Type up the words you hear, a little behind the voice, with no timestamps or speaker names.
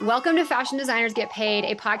Welcome to Fashion Designers Get Paid,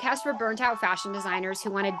 a podcast for burnt out fashion designers who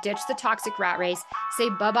want to ditch the toxic rat race, say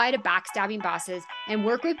bye-bye to backstabbing bosses, and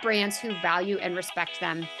work with brands who value and respect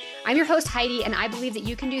them. I'm your host, Heidi, and I believe that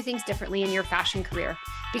you can do things differently in your fashion career.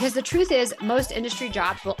 Because the truth is, most industry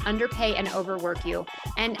jobs will underpay and overwork you,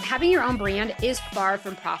 and having your own brand is far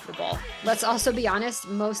from profitable. Let's also be honest,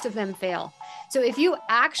 most of them fail. So if you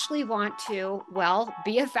actually want to,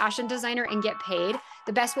 be a fashion designer and get paid,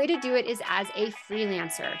 the best way to do it is as a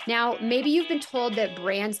freelancer. Now, maybe you've been told that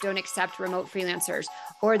brands don't accept remote freelancers,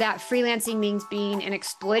 or that freelancing means being an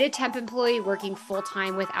exploited temp employee working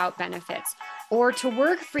full-time without benefits. Or to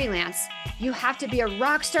work freelance, you have to be a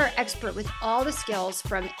rock star expert with all the skills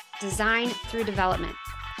from design through development.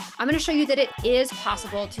 I'm going to show you that it is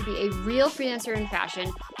possible to be a real freelancer in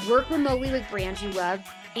fashion, work remotely with brands you love,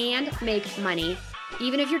 and make money,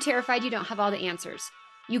 even if you're terrified you don't have all the answers.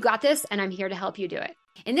 You got this, and I'm here to help you do it.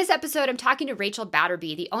 In this episode, I'm talking to Rachel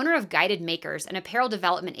Batterby, the owner of Guided Makers, an apparel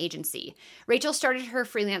development agency. Rachel started her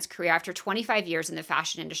freelance career after 25 years in the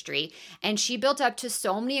fashion industry, and she built up to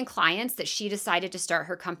so many clients that she decided to start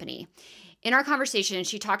her company. In our conversation,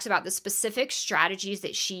 she talks about the specific strategies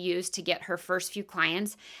that she used to get her first few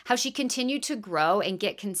clients, how she continued to grow and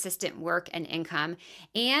get consistent work and income,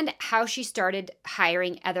 and how she started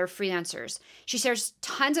hiring other freelancers. She shares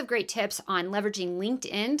tons of great tips on leveraging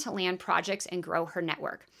LinkedIn to land projects and grow her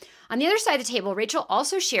network. On the other side of the table, Rachel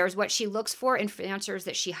also shares what she looks for in freelancers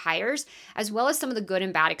that she hires, as well as some of the good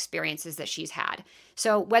and bad experiences that she's had.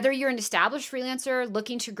 So whether you're an established freelancer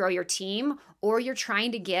looking to grow your team or you're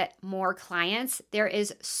trying to get more clients, there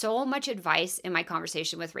is so much advice in my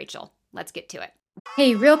conversation with Rachel. Let's get to it.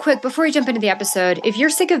 Hey, real quick, before we jump into the episode, if you're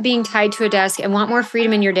sick of being tied to a desk and want more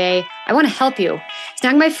freedom in your day, I want to help you.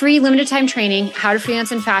 Snag my free limited time training, How to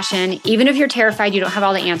Freelance in Fashion, even if you're terrified you don't have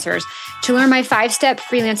all the answers, to learn my 5-step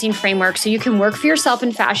freelancing framework so you can work for yourself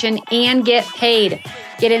in fashion and get paid.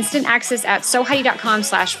 Get instant access at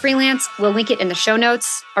soheidi.com/freelance. We'll link it in the show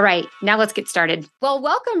notes. All right, now let's get started. Well,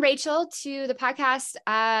 welcome, Rachel, to the podcast.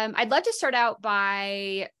 I'd love to start out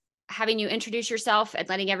by having you introduce yourself and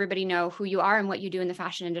letting everybody know who you are and what you do in the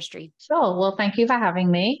fashion industry. Sure. Well, thank you for having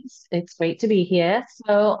me. It's great to be here.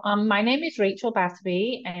 My name is Rachel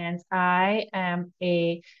Batterby, and I am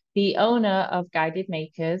the owner of Guided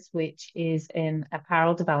Makers, which is an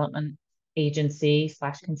apparel development agency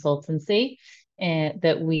slash consultancy,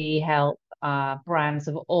 that we help brands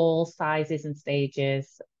of all sizes and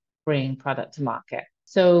stages bring product to market.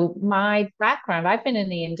 So my background, I've been in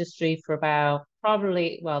the industry for about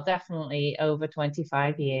definitely over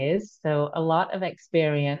 25 years. So a lot of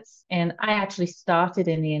experience. And I actually started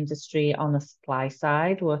in the industry on the supply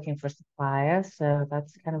side, working for a supplier. So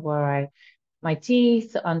that's kind of where my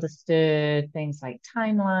teeth, understood things like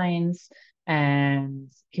timelines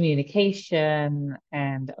and communication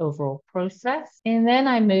and overall process. And then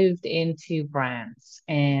I moved into brands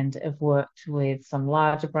and have worked with some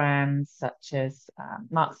larger brands such as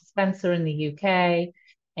Marks and Spencer in the UK,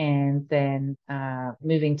 and then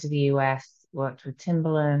moving to the US, worked with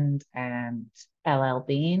Timberland and LL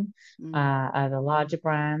Bean, are the larger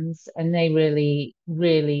brands, and they really,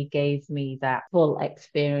 really gave me that full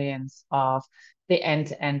experience of the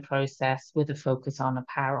end-to-end process with a focus on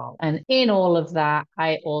apparel. And in all of that,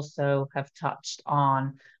 I also have touched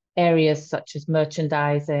on areas such as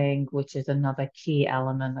merchandising, which is another key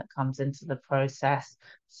element that comes into the process,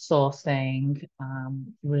 sourcing,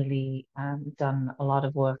 really done a lot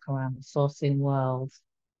of work around the sourcing world,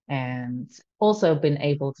 and also been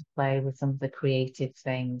able to play with some of the creative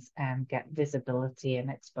things and get visibility and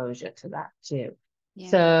exposure to that too. Yeah.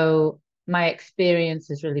 So my experience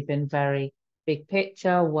has really been very big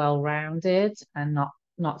picture, well-rounded, and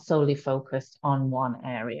not solely focused on one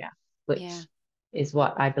area, which is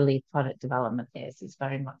what I believe product development is. It's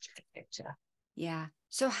very much a picture. Yeah.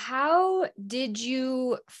 So how did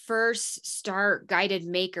you first start Guided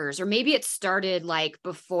Makers? Or maybe it started like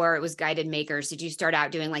before it was Guided Makers. Did you start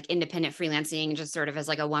out doing like independent freelancing, just sort of as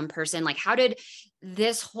like a one person? Like how did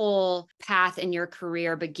this whole path in your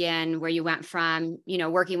career begin, where you went from,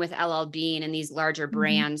 working with LL Bean and these larger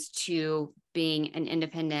brands to being an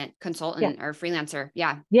independent consultant or freelancer?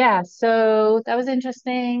 Yeah. Yeah. So that was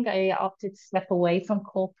interesting. I opted to step away from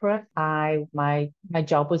corporate. My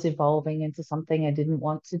job was evolving into something I didn't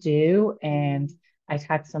want to do. And I'd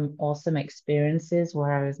had some awesome experiences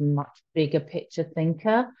where I was a much bigger picture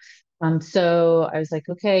thinker. So I was like,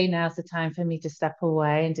 okay, now's the time for me to step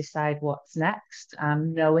away and decide what's next,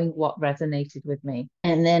 knowing what resonated with me.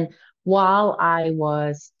 And then while I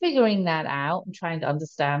was figuring that out and trying to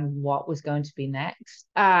understand what was going to be next,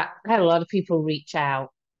 I had a lot of people reach out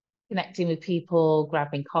connecting with people,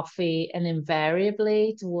 grabbing coffee, and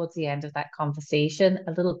invariably towards the end of that conversation,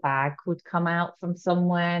 a little bag would come out from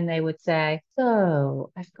somewhere and they would say,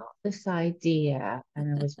 "So I've got this idea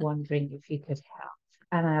and I was wondering if you could help."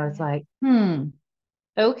 And I was Yeah. like,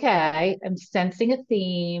 okay, I'm sensing a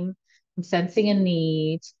theme, I'm sensing a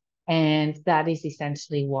need. And that is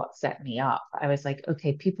essentially what set me up. I was like,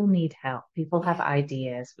 okay, people need help. People have Yeah.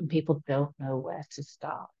 ideas and people don't know where to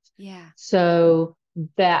start. Yeah. So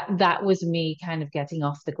that was me kind of getting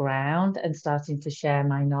off the ground and starting to share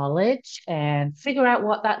my knowledge and figure out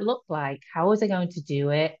what that looked like. How was I going to do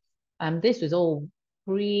it? This was all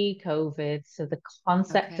pre-COVID, so the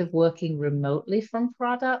concept of Okay. working remotely from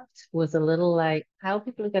product was a little like, how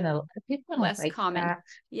people gonna Less like common. that?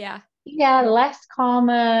 Yeah. Yeah, less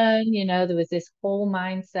common. There was this whole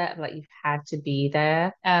mindset of like you had to be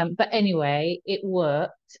there. But anyway, it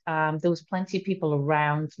worked. There was plenty of people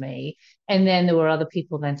around me. And then there were other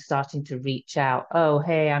people then starting to reach out. Oh,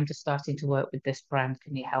 hey, I'm just starting to work with this brand.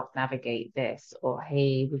 Can you help navigate this? Or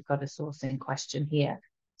hey, we've got a sourcing question here.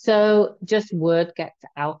 So just word gets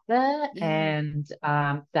out there, Yeah. and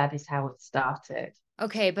that is how it started.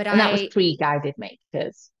 Okay. But And that was pre-guided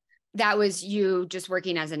makers. that was you just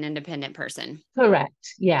working as an independent person.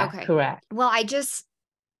 Correct. Yeah, Okay. correct. Well,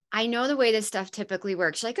 I know the way this stuff typically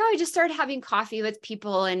works. Like, oh, I just started having coffee with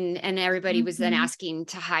people and everybody was then Mhm. asking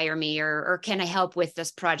to hire me or can I help with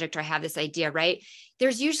this project or I have this idea, right?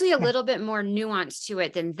 There's usually a Yeah. little bit more nuance to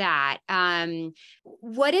it than that.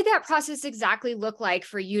 What did that process exactly look like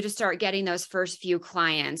for you to start getting those first few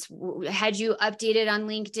clients? Had you updated on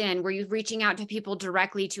LinkedIn? Were you reaching out to people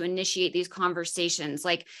directly to initiate these conversations?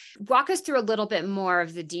 Like, walk us through a little bit more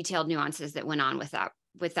of the detailed nuances that went on with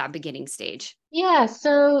that beginning stage. Yeah,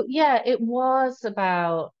 so yeah, it was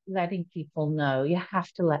about letting people know. You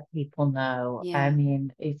have to let people know. I Yeah.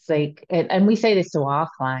 mean, it's like, and we say this to our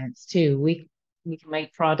clients too. We can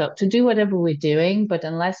make product to do whatever we're doing, but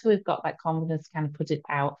unless we've got that confidence to kind of put it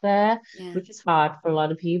out there, Yeah. which is hard for a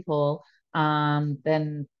lot of people,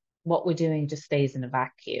 then what we're doing just stays in a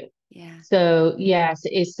vacuum. Yeah. So yes,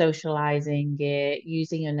 it is socializing it,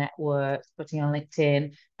 using your networks, putting on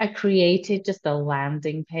LinkedIn. I created just a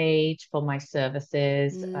landing page for my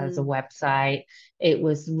services as a Mm, website. It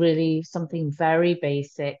was really something very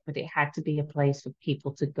basic, but it had to be a place for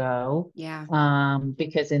people to go. yeah.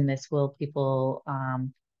 Because in this world, people,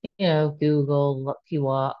 Google, look you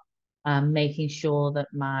up, making sure that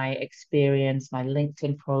my experience, my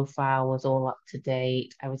LinkedIn profile was all up to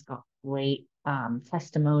date. I was got great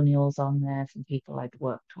testimonials on there from people I'd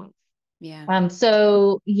worked with. Yeah.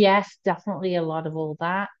 So yes, definitely a lot of all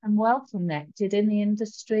that. I'm well connected in the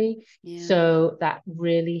industry, Yeah. so that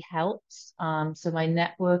really helps. So my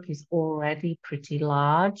network is already pretty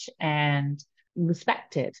large and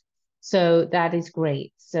respected. So that is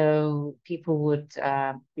great. So people would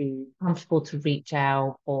be comfortable to reach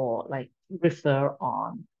out or like refer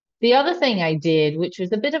on. The other thing I did, which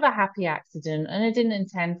was a bit of a happy accident, and I didn't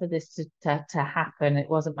intend for this to happen. It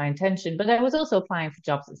wasn't my intention, but I was also applying for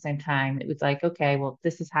jobs at the same time. It was like, okay, well,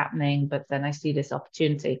 this is happening, but then I see this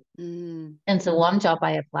opportunity. Mm, And so one job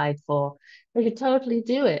I applied for, I could totally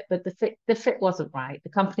do it, but the fit wasn't right.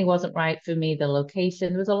 The company wasn't right for me. The location,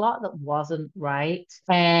 there was a lot that wasn't right.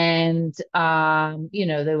 And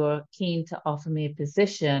they were keen to offer me a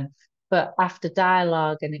position. But after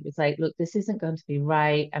dialogue, and it was like, look, this isn't going to be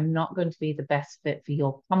right. I'm not going to be the best fit for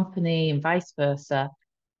your company and vice versa.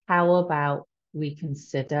 How about we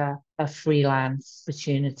consider a freelance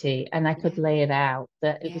opportunity? And I could yeah. lay it out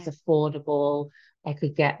that it was Yeah. affordable. I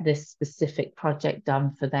could get this specific project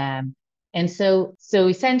done for them. And so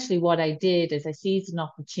essentially what I did is I seized an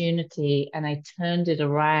opportunity and I turned it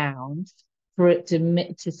around for it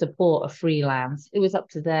to support a freelance. It was up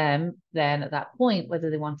to them then at that point whether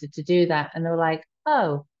they wanted to do that. And they were like,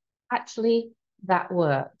 oh, actually that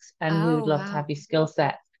works and we Oh, would love to wow. have your skill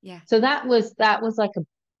set. Yeah. So that was like a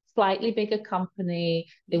slightly bigger company.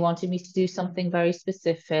 They Yeah. wanted me to do something very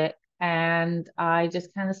specific. And I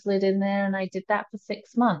just kind of slid in there and I did that for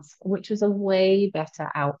 6 months, which was a way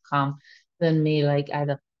better outcome than me like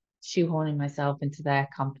either shoehorning myself into their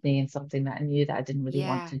company and something that I knew that I didn't really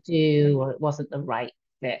want Yeah. to do or it wasn't the right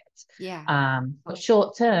fit. Yeah. But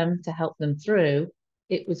short term to help them through,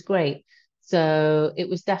 it was great. So it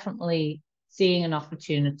was definitely seeing an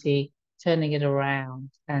opportunity, turning it around,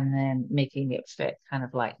 and then making it fit kind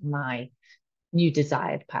of like my new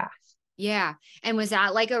desired path. Yeah. And was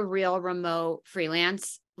that like a real remote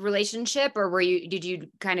freelance relationship or did you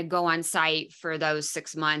kind of go on site for those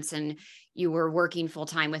 6 months and you were working full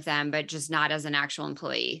time with them, but just not as an actual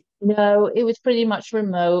employee. No, it was pretty much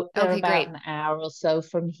remote. They're Okay, about great. an hour or so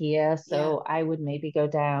from here. Yeah. So I would maybe go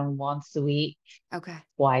down once a week, Okay.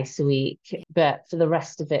 twice a week, Yeah. but for the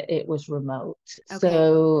rest of it, it was remote. Okay.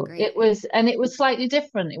 So Great. and it was slightly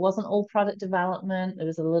different. It wasn't all product development. There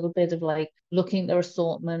was a little bit of like looking at their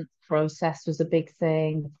assortment process was a big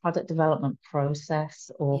thing, the product development process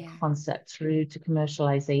or Yeah. concept through to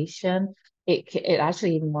commercialization. It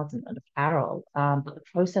actually even wasn't an apparel, but the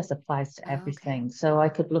process applies to Oh, okay. everything. So I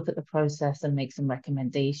could look at the process and make some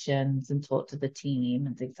recommendations and talk to the team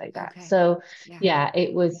and things like that. Okay. So Yeah. yeah,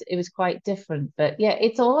 it was quite different. But yeah,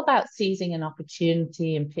 it's all about seizing an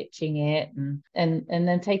opportunity and pitching it and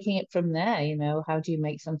then taking it from there. How do you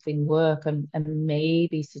make something work and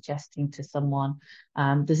maybe suggesting to someone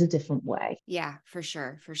there's a different way. Yeah, for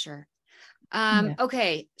sure. For sure. Yeah.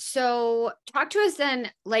 Okay. So talk to us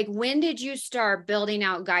then, like, when did you start building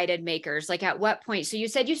out Guided Makers? Like at what point? So you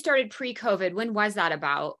said you started pre-COVID. When was that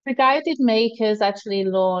about? The Guided Makers actually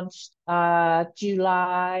launched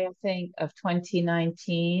July, I think, of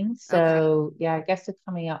 2019. Okay. So yeah, I guess it's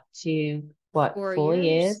coming up to what, 4 years. 4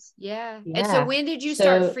 years? Yeah. And so Yeah. when did you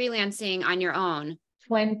start So freelancing on your own?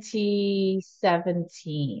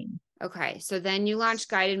 2017. Okay. So then you launched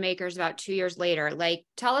Guided Makers about 2 years later. Like,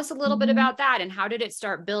 tell us a little bit Mhm. about that and how did it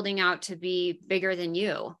start building out to be bigger than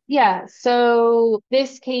you? Yeah, so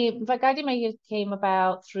Guided Makers came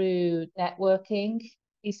about through networking,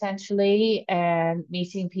 essentially, and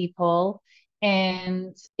meeting people.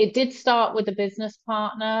 And it did start with a business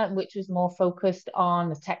partner, which was more focused on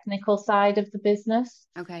the technical side of the business.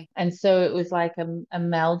 Okay. And so it was like a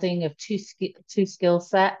melding of two skill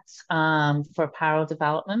sets for apparel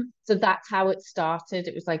development. So that's how it started.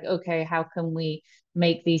 It was like, okay, how can we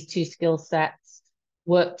make these two skill sets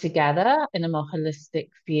work together in a more holistic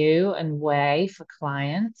view and way for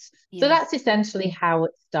clients? So Yeah. that's essentially how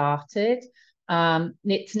it started.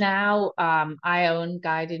 It's now I own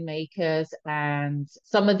Guided Makers, and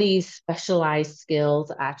some of these specialized skills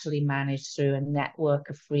are actually managed through a network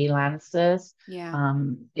of freelancers. Yeah.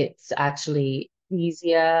 It's actually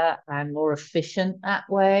easier and more efficient that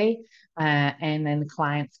way. And then the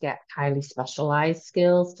clients get highly specialized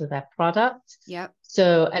skills to their product. Yep.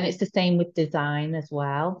 So, and it's the same with design as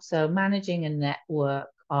well. So, managing a network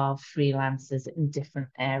of freelancers in different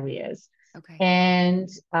areas. Okay. And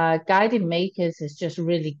Guided Makers has just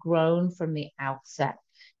really grown from the outset.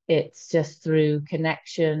 It's just through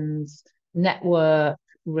connections, network,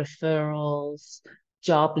 referrals,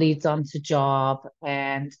 job leads onto job.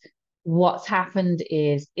 And what's happened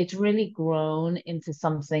is it's really grown into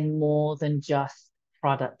something more than just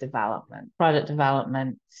product development. Product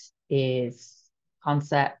development is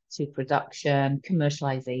concept to production,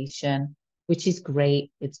 commercialization, which is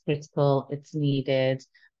great. It's critical, it's needed.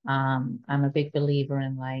 I'm a big believer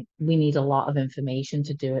in like we need a lot of information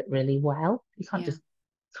to do it really well. You Yeah.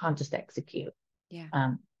 can't just execute,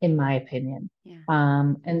 Yeah. in my opinion. Yeah.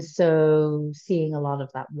 And so seeing a lot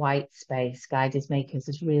of that white space, Guided Makers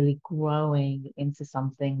is really growing into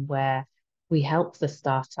something where we help the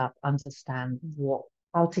startup understand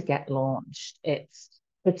how to get launched.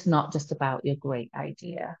 It's not just about your great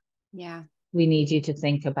idea. Yeah. We need you to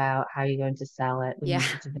think about how you're going to sell it. We Yeah. need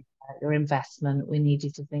you to think about your investment. We need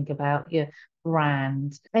you to think about your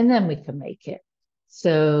brand, and then we can make it.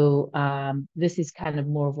 So this is kind of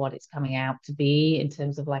more of what it's coming out to be in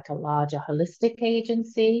terms of like a larger holistic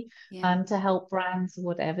agency Yeah. to help brands at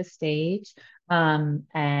whatever stage,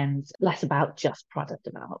 and less about just product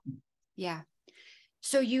development. Yeah.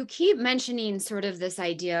 So you keep mentioning sort of this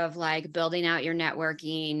idea of like building out your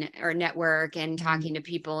networking or network and Mm. talking to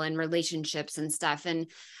people and relationships and stuff. And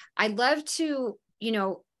I'd love to,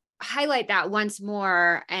 highlight that once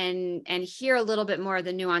more and hear a little bit more of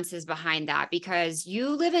the nuances behind that because you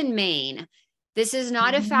live in Maine. This is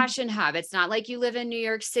not a Mhm. fashion hub. It's not like you live in New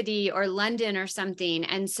York City or London or something.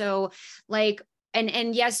 And so like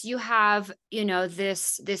and yes, you have,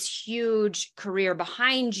 this huge career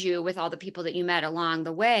behind you with all the people that you met along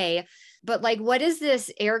the way. But like, what does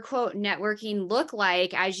this air quote networking look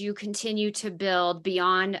like as you continue to build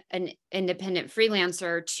beyond an independent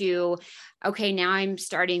freelancer to, okay, now I'm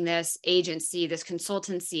starting this agency, this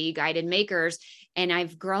consultancy, Guided Makers, and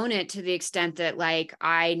I've grown it to the extent that like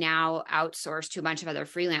I now outsource to a bunch of other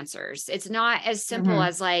freelancers. It's not as simple Mhm.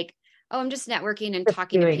 as like, oh, I'm just networking and Just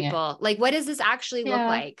talking to doing it. people. Like, what does this actually look Yeah.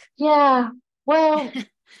 like? Yeah. Well,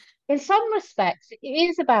 in some respects, it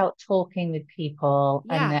is about talking with people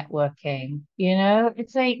and Yeah. networking.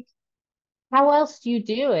 It's like, how else do you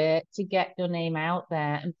do it to get your name out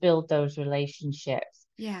there and build those relationships?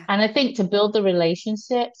 Yeah. And I think to build the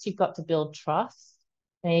relationships, you've got to build trust.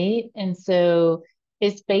 right? And so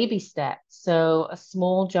it's baby steps. So a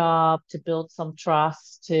small job to build some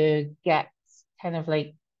trust, to get kind of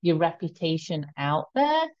like your reputation out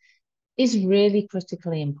there is really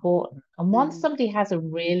critically important. And once Hmm. somebody has a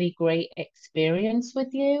really great experience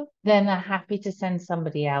with you, then they're happy to send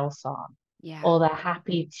somebody else on, Yeah. or they're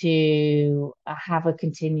happy to have a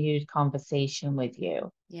continued conversation with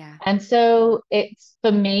you. Yeah. And so it's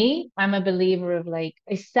for me, I'm a believer of like,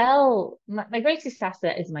 I sell my greatest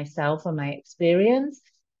asset is myself and my experience,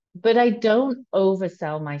 but I don't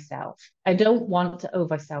oversell myself. I don't want to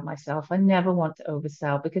oversell myself. I never want to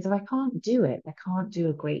oversell because if I can't do it, I can't do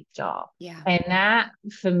a great job. Yeah. And that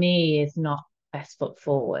for me is not best foot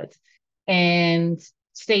forward. And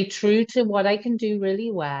stay true to what I can do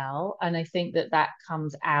really well. And I think that that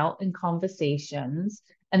comes out in conversations.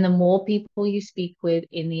 And the more people you speak with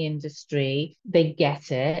in the industry, they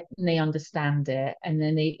get it and they understand it. And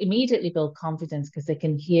then they immediately build confidence because they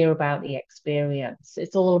can hear about the experience.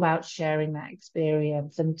 It's all about sharing that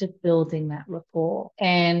experience and just building that rapport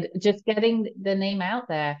and just getting the name out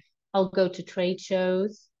there. I'll go to trade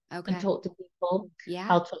shows and Okay. talk to people. Yeah.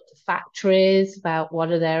 I'll talk to factories about what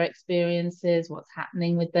are their experiences, what's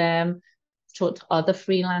happening with them. Talk to other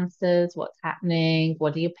freelancers, what's happening,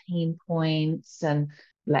 what are your pain points, and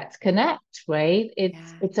let's connect, right?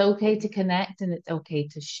 Yeah. It's okay to connect and it's okay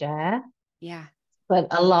to share. Yeah. But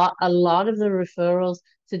a lot of the referrals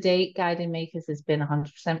to date, Guided Makers has been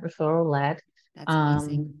 100% referral led. That's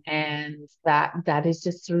amazing. And that is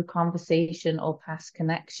just through conversation or past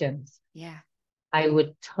connections. Yeah. I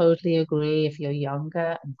would totally agree if you're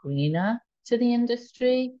younger and greener to the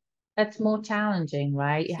industry, that's more challenging,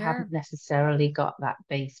 right? You Sure. haven't necessarily got that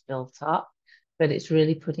base built up, but it's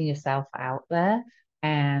really putting yourself out there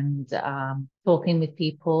and talking with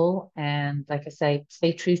people. And like I say,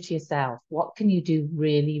 stay true to yourself. What can you do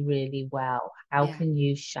really, really well? How Yeah. can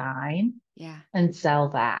you shine Yeah. and sell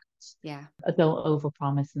that? Yeah. Don't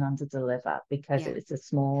overpromise and underdeliver because Yeah. it's a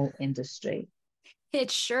small industry. It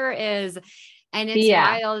sure is. And it's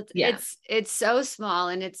Yeah, wild. yeah. It's so small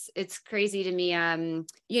and it's crazy to me.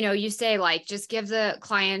 You say like just give the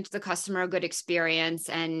client, the customer a good experience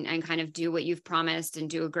and kind of do what you've promised and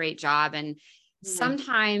do a great job. And Mhm.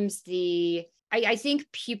 sometimes I think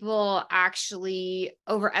people actually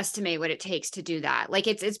overestimate what it takes to do that. Like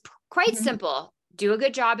it's quite Mhm. simple. Do a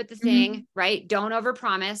good job at the thing, Mhm. right? Don't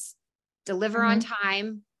overpromise, deliver on Mhm.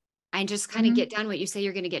 time, and just kind of get Mhm. done what you say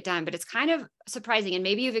you're going to get done. But it's kind of surprising. And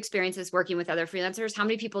maybe you've experienced this working with other freelancers. How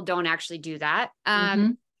many people don't actually do that?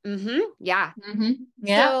 Mhm. Yeah. Mhm.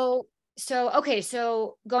 Yeah. Okay.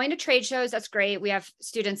 So going to trade shows, that's great. We have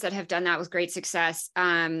students that have done that with great success.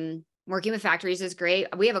 Working with factories is great.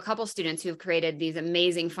 We have a couple students who've created these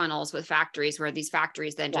amazing funnels with factories where these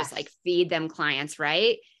factories then just like Yes. feed them clients,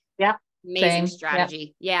 right? Yep. Amazing Same. Yep.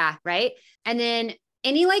 strategy. Yeah. Right. And then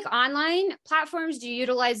any like online platforms, do you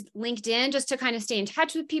utilize LinkedIn just to kind of stay in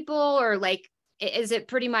touch with people, or like is it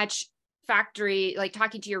pretty much factory, like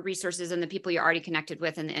talking to your resources and the people you're already connected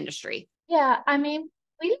with in the industry? Yeah. I mean,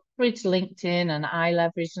 we leverage LinkedIn and I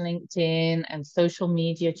leverage LinkedIn and social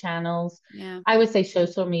media channels. Yeah. I would say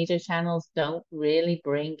social media channels don't really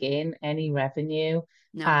bring in any revenue.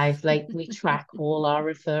 No. I've like we track all our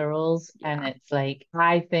referrals and Yeah. it's like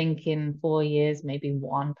I think in 4 years maybe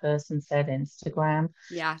one person said Instagram.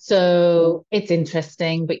 Yeah. So it's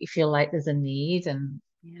interesting, but you feel like there's a need and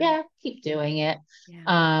Yeah. yeah, keep doing it.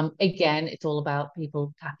 Yeah. Again, it's all about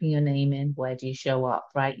people tapping your name in. Where do you show up,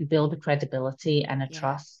 right? You build a credibility and a Yeah.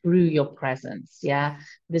 trust through your presence. Yeah.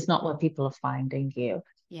 Yeah. It's not where people are finding you.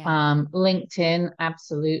 Yeah. LinkedIn,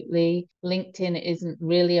 absolutely. LinkedIn isn't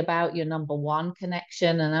really about your number one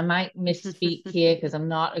connection. And I might misspeak here because I'm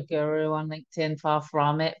not a guru on LinkedIn, far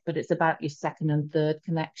from it, but it's about your second and third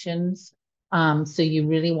connections. So you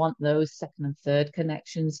really want those second and third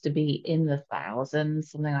connections to be in the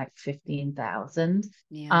thousands, something like 15,000,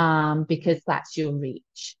 Yeah. because that's your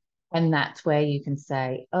reach. And that's where you can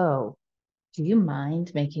say, oh, do you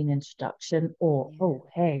mind making an introduction? Or, Yeah. oh,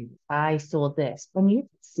 hey, I saw this. When you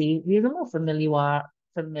see, the more familiar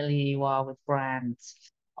you are with brands,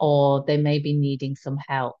 or they may be needing some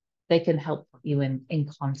help, they can help put you in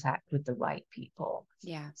contact with the right people.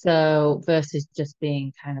 Yeah. So versus just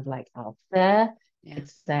being kind of like out there, Yeah.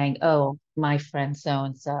 it's saying, oh, my friend so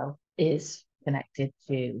and so is connected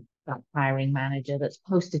to that hiring manager that's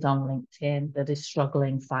posted on LinkedIn that is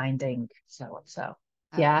struggling finding so and so.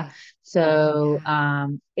 Yeah. Okay. So Yeah.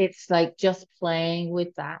 it's like just playing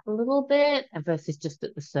with that a little bit versus just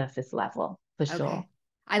at the surface level for Okay. sure.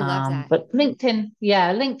 I love that. But LinkedIn,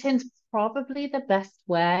 yeah, LinkedIn's probably the best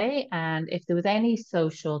way. And if there was any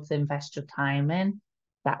social to invest your time in,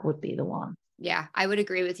 that would be the one. Yeah, I would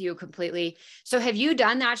agree with you completely. So have you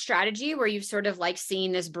done that strategy where you've sort of like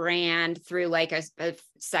seen this brand through like a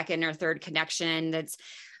second or third connection that's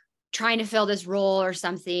trying to fill this role or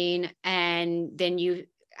something, and then you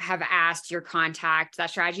have asked your contact that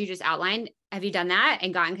strategy you just outlined? Have you done that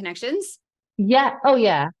and gotten connections? Yeah. Oh,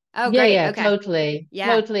 yeah. Oh, Yeah, great. yeah, Okay. totally. Yeah.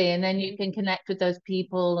 Totally. And then you can connect with those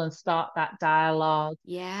people and start that dialogue.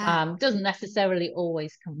 Yeah. Doesn't necessarily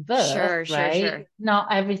always convert, Sure, sure, right? sure. Not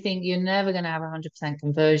everything, you're never going to have 100%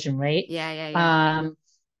 conversion rate. Yeah, yeah, yeah. Um,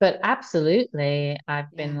 but absolutely,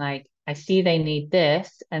 I've been Yeah. like, I see they need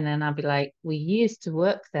this, and then I'll be like, we used to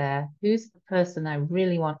work there. Who's the person I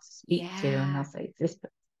really want to speak to? And they'll Yeah. say, this.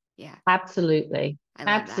 Yeah. Absolutely. I love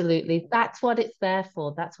that. Absolutely. That's what it's there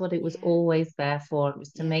for. That's what it was Yeah. always there for. It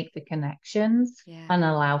was to Yeah. make the connections Yeah. and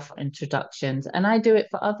allow for introductions. And I do it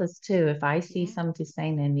for others too. If I see Yeah. somebody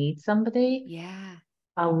saying they need somebody, Yeah.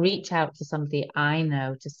 I'll reach out to somebody I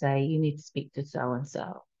know to say, you need to speak to so and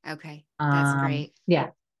so. Okay. That's great. Yeah.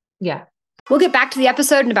 Yeah. We'll get back to the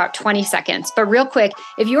episode in about 20 seconds. But real quick,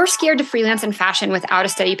 if you're scared to freelance in fashion without a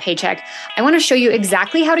steady paycheck, I want to show you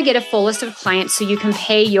exactly how to get a full list of clients so you can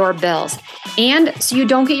pay your bills and so you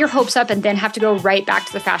don't get your hopes up and then have to go right back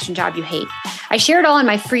to the fashion job you hate. I share it all in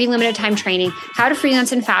my free limited time training, How to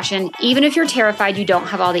Freelance in Fashion, even if you're terrified you don't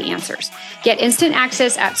have all the answers. Get instant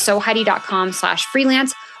access at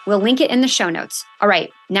soheidi.com/freelance. We'll link it in the show notes. All right,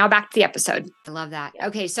 now back to the episode. I love that.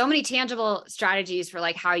 Okay, so many tangible strategies for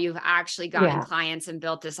like how you've actually gotten Yeah. clients and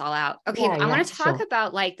built this all out. Okay, Yeah, I want to talk sure.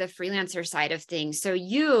 about like the freelancer side of things. So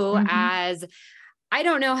you Mhm. as I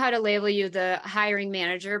don't know how to label you the hiring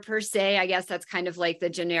manager per se. I guess that's kind of like the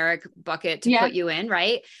generic bucket to Yeah. put you in,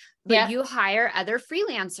 right? But Yeah. you hire other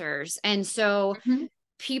freelancers. And so Mhm.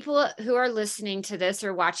 people who are listening to this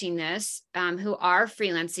or watching this, who are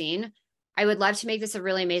freelancing, I would love to make this a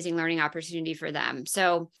really amazing learning opportunity for them.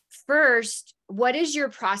 So first, what is your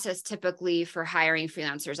process typically for hiring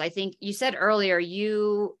freelancers? I think you said earlier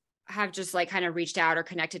you have just like kind of reached out or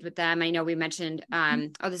connected with them. I know we mentioned,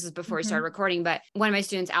 this is before we started Mhm. recording, but one of my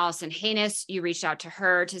students, Allison Haynes, you reached out to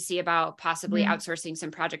her to see about possibly Mhm. outsourcing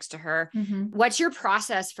some projects to her. Mhm. What's your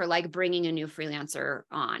process for like bringing a new freelancer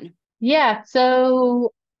on? Yeah,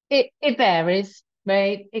 so it varies,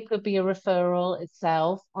 right? It could be a referral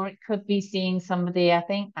itself, or it could be seeing somebody. I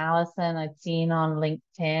think Allison I'd seen on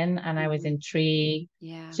LinkedIn and I was Mhm. intrigued.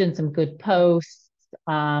 Yeah. She's done some good posts,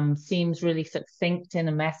 seems really succinct in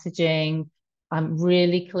her messaging.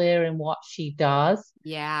 Really clear in what she does.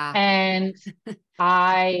 Yeah. And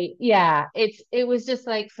it was just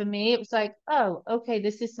like for me, it was like, oh, okay,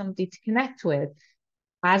 this is somebody to connect with.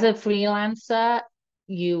 As a freelancer,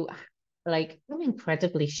 you I'm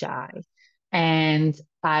incredibly shy. And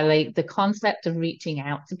I like the concept of reaching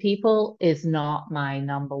out to people is not my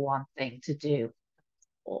number one thing to do at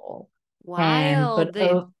all. And but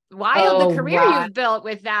Wild the oh career wow, you've built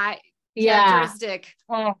with that yeah. characteristic.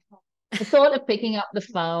 Oh, the thought of picking up the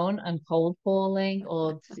phone and cold calling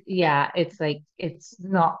yeah, it's like it's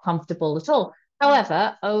not comfortable at all. Yeah.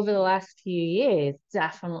 However, over the last few years,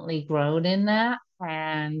 definitely grown in that,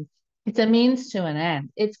 and it's a means to an end.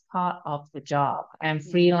 It's part of the job. And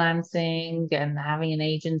Yeah. freelancing and having an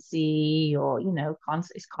agency or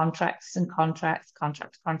it's contracts and contracts.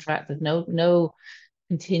 There's no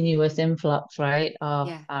continuous influx, right, of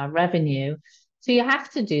Yeah. revenue. So you have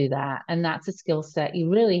to do that, and that's a skill set you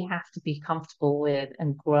really have to be comfortable with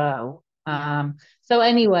and grow. Yeah. So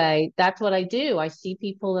anyway, that's what I do. I see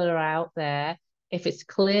people that are out there. If it's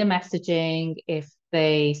clear messaging, if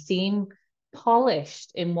they seem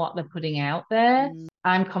polished in what they're putting out there, Mm.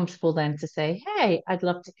 I'm comfortable then to say, hey, I'd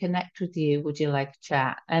love to connect with you. Would you like to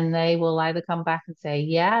chat? And they will either come back and say,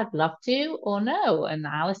 yeah, I'd love to, or no. And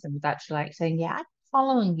Alison was actually like saying, yeah, I'm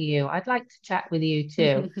following you. I'd like to chat with you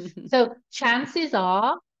too. So chances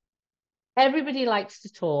are everybody likes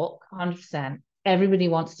to talk, 100%. Everybody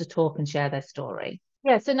wants to talk and share their story.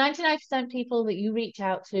 Yeah, so 99% people that you reach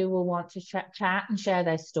out to will want to chat and share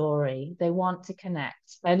their story. They want to connect.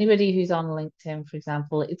 Anybody who's on LinkedIn, for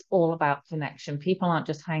example, it's all about connection. People aren't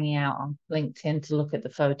just hanging out on LinkedIn to look at the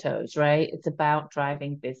photos, right? It's about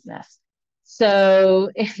driving business. So,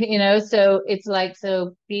 so it's like,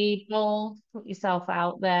 so be bold, put yourself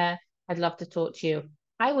out there. I'd love to talk to you.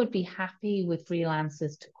 I would be happy with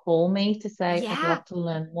freelancers to call me to say, I'd Yeah. love to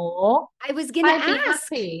learn more. I was going to I'd be ask,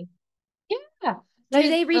 happy. Yeah. do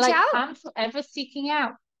they reach Like out? I'm forever seeking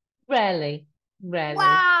out. Rarely, rarely.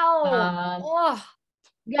 Wow. Um, Oh,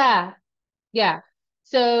 yeah, yeah.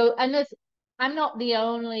 So, and I'm not the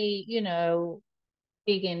only,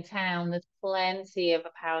 big in town, there's plenty of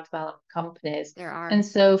apparel development companies. There are. And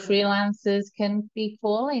so freelancers can be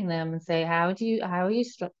calling them and say, how are you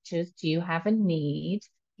structured? Do you have a need?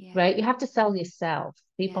 Yeah. Right? You have to sell yourself.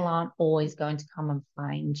 People Yeah. aren't always going to come and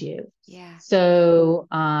find you. Yeah. So,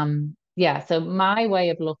 yeah, so my way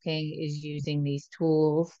of looking is using these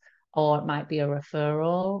tools, or it might be a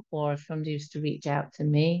referral, or if somebody used to reach out to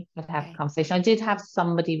me, I'd have a Okay. conversation. I did have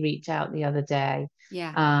somebody reach out the other day,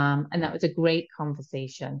 Yeah. and that was a great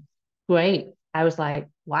conversation. Great. I was like,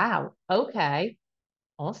 wow, okay,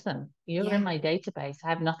 awesome. You're in Yeah. my database. I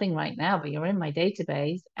have nothing right now, but you're in my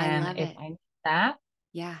database. I And love if it. I need that,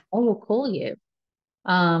 Yeah. I will call you.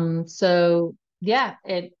 So yeah,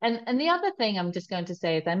 and the other thing I'm just going to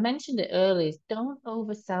say is I mentioned it earlier is don't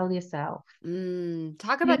oversell yourself.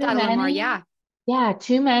 Talk about Too that a little more. many, Yeah. yeah,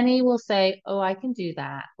 too many will say, "Oh, I can do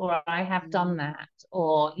that," or "I have done Mm, that,"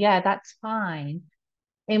 or "Yeah, that's fine."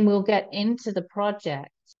 And we'll get into the project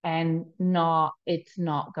and it's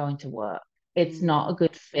not going to work. It's not a mm,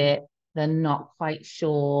 good fit. They're not quite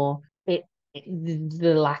sure.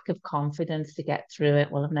 The lack of confidence to get through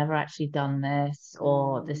it. Well, I've never actually done this,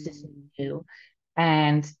 or this isn't mm, new.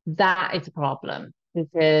 And that is a problem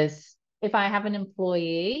because if I have an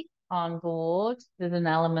employee on board, there's an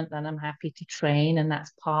element that I'm happy to train, and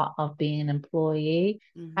that's part of being an employee.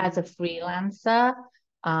 As mm-hmm, a freelancer,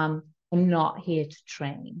 um, I'm not here to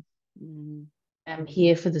train. mm, I'm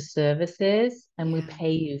here for the services, and we yeah.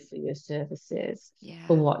 pay you for your services,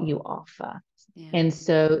 for Yeah. what you offer. Yeah. And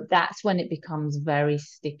so that's when it becomes very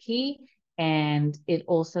sticky. And it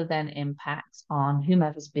also then impacts on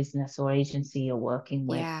whomever's business or agency you're working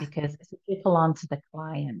with Yeah. because it's a trickle onto the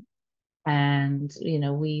client. And,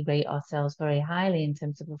 we rate ourselves very highly in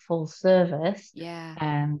terms of a full service Yeah.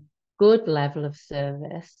 and good level of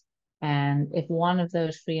service. And if one of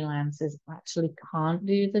those freelancers actually can't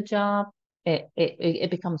do the job, it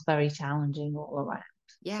becomes very challenging all around.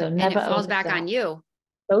 Yeah. So And never it falls back on oversell. you.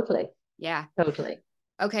 Totally, Yeah. totally.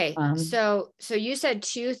 Okay. Um, So you said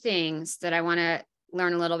two things that I want to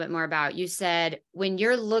learn a little bit more about. You said when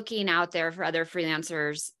you're looking out there for other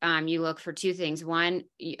freelancers, you look for two things. One,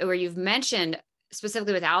 where you've mentioned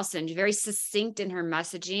specifically with Allison, she's very succinct in her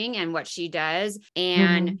messaging and what she does,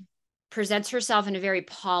 and mhm. presents herself in a very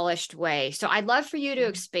polished way. So I'd love for you to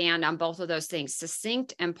expand on both of those things,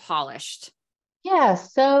 succinct and polished. Yeah,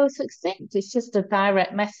 so succinct. It's just a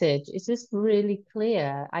direct message. It's just really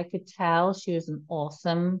clear. I could tell she was an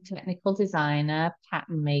awesome technical designer,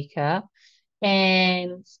 pattern maker,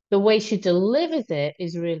 and the way she delivers it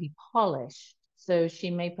is really polished. So she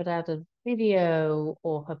may put out a video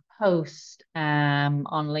or her post on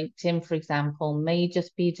LinkedIn, for example, may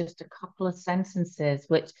just be just a couple of sentences,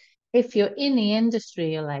 which if you're in the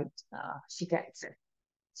industry, you're like, oh, she gets it.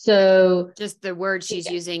 So Just the words she's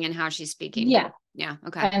using and how she's speaking. yeah, Yeah.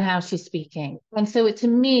 Okay. and how she's speaking. And so to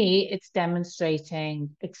me, it's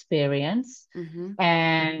demonstrating experience Mm-hmm.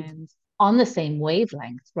 and on the same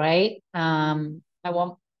wavelength, right? Mm-hmm.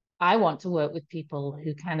 I want to work with people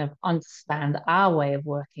who kind of understand our way of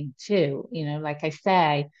working too. Like I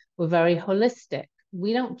say, we're very holistic.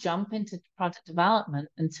 We don't jump into product development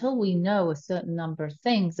until we know a certain number of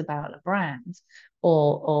things about a brand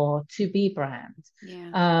or to be brand.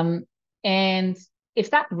 Yeah. Um, and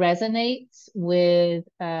if that resonates with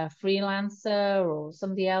a freelancer or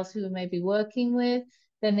somebody else who we may be working with,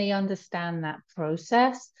 then they understand that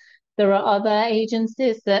process. There are other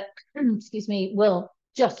agencies that, excuse me, will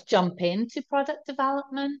just jump into product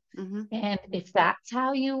development. Mm-hmm. And if that's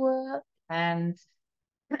how you work and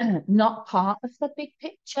not part of the big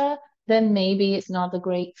picture, then maybe it's not a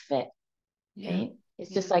great fit. Yeah. Right? It's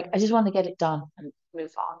just Yeah. like I just want to get it done and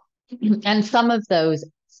move on. And some of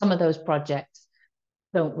those projects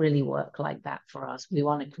don't really work like that for us. We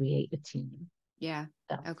want to create a team. Yeah.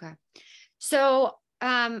 So. Okay. So,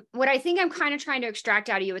 what I think I'm kind of trying to extract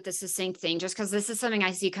out of you with the succinct thing, just because this is something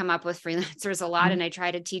I see come up with freelancers a lot, and I try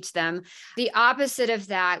to teach them the opposite of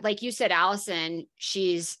that. Like you said, Allison,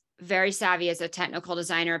 she's very savvy as a technical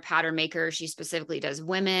designer, pattern maker. She specifically does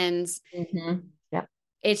women's. Mm-hmm. Yeah.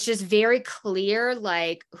 It's just very clear,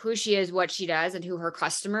 like who she is, what she does, and who her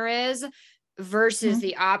customer is. Versus Mm-hmm.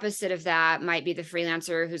 the opposite of that might be the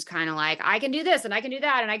freelancer who's kind of like, I can do this and I can do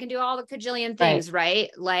that and I can do all the cajillion Right. things, right?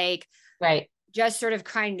 Like, Right. just sort of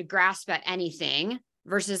trying to grasp at anything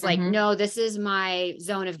versus like, Mm-hmm. no, this is my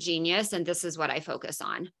zone of genius and this is what I focus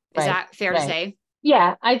on. Is Right. that fair to Right. say?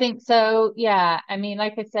 Yeah, I think so. Yeah. I mean,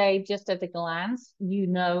 like I say, just at a glance, you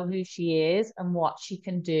know who she is and what she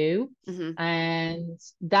can do. Mm-hmm. And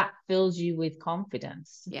that fills you with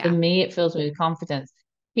confidence. For Yeah. me, it fills me with confidence.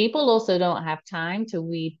 People also don't have time to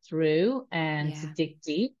weed through and to Yeah. dig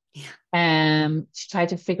deep. to try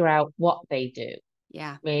to figure out what they do.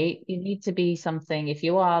 Yeah. Right? You need to be something, if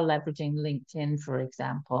you are leveraging LinkedIn, for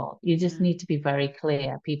example, you just Yeah. need to be very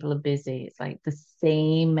clear. People are busy. It's like the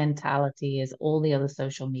same mentality as all the other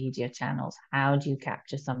social media channels. How do you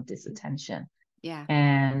capture somebody's attention? Yeah.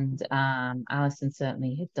 And Alison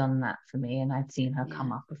certainly had done that for me, and I'd seen her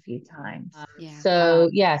come Yeah. up a few times. Yeah. So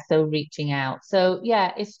yeah, so reaching out. So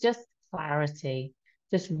yeah, it's just clarity,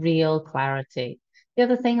 just real clarity. The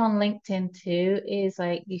other thing on LinkedIn too is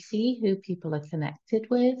like you see who people are connected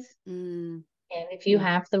with. Mm, And if you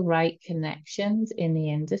have the right connections in the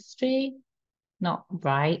industry, not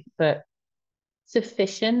right, but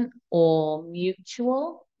sufficient or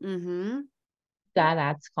mutual, mm-hmm. that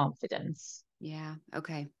adds confidence. Yeah.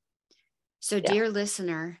 Okay. So, Yeah, dear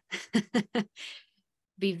listener,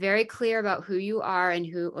 be very clear about who you are and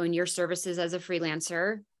who and your services as a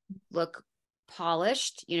freelancer. Look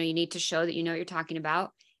polished. You need to show that you know what you're talking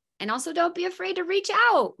about. And also don't be afraid to reach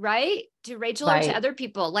out, right? To Rachel or to right, other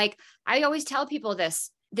people. Like I always tell people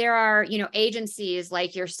this. There are, agencies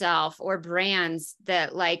like yourself or brands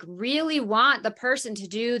that like really want the person to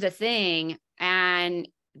do the thing. And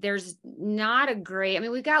there's not a great, I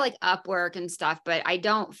mean, we've got like Upwork and stuff, but I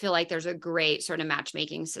don't feel like there's a great sort of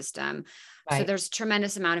matchmaking system. So right, there's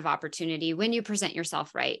tremendous amount of opportunity when you present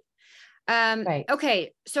yourself right. right.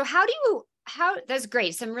 Okay. So that's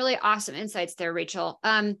great. Some really awesome insights there, Rachel.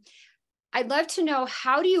 I'd love to know,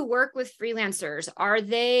 how do you work with freelancers? Are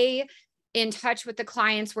they in touch with the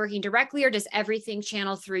clients working directly, or does everything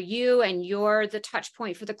channel through you and you're the touch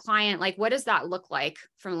point for the client? Like, what does that look like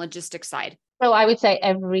from logistics side? So I would say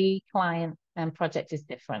every client and project is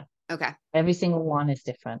different. Okay. Every single one is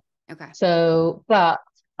different. Okay. So, but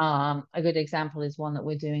a good example is one that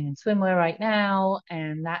we're doing in swimwear right now,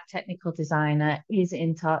 and that technical designer is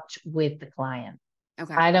in touch with the client.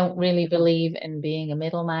 Okay. I don't really believe in being a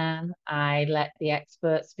middleman. I let the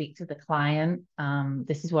expert speak to the client.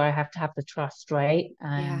 This is where I have to have the trust, right?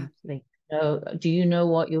 Yeah. And they know, do you know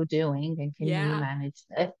what you're doing, and can you Yeah. manage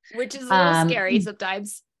this? Which is a little Um, scary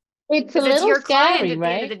sometimes it's a because it's little your client scary, at the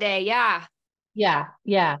end of right? the day. Yeah. Yeah,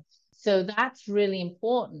 yeah. So that's really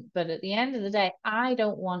important. But at the end of the day, I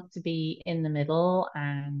don't want to be in the middle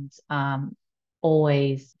and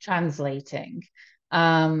always translating.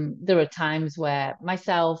 There are times where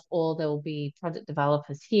myself or there will be product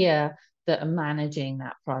developers here that are managing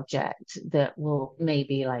that project that will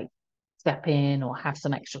maybe like step in or have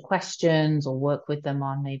some extra questions or work with them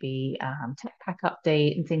on maybe tech pack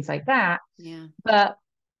update and things like that. Yeah. But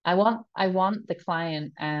I want the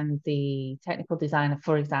client and the technical designer,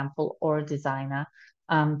 for example, or a designer,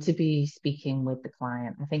 to be speaking with the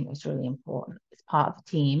client. I think it's really important. It's part of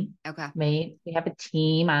the team. Okay. We have a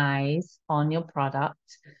team eyes on your product.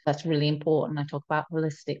 That's really important. I talk about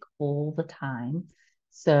holistic all the time.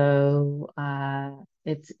 So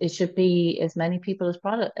it should be as many people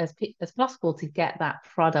as possible to get that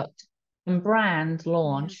product and brand Yeah.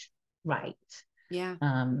 launch right. Yeah.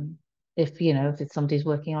 If it's somebody's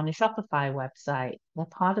working on a Shopify website, they're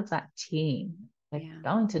part of that team. They're Yeah.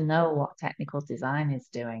 going to know what technical design is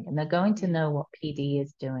doing, and they're going to Yeah. know what PD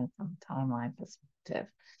is doing from a timeline perspective.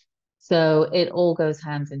 So it all goes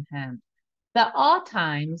hand in hand. There are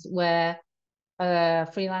times where a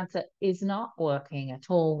freelancer is not working at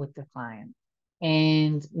all with the client.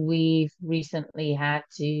 And we've recently had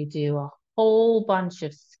to do a whole bunch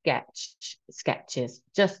of sketches,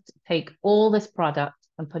 just take all this product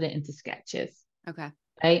and put it into sketches, Okay.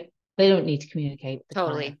 right? They don't need to communicate with the client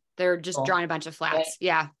Totally. They're just at all, drawing a bunch of right? flats.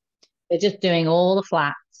 Yeah. They're just doing all the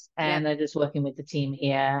flats Yep. and they're just working with the team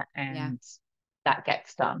here Yeah. and that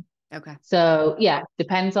gets done. Okay. So yeah,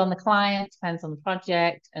 depends on the client, depends on the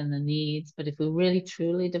project and the needs. But if we're really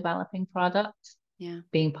truly developing product, Yeah.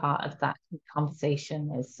 being part of that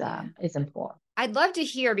conversation Yeah. is important. I'd love to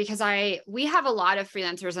hear, because we have a lot of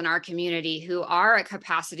freelancers in our community who are at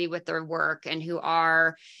capacity with their work and who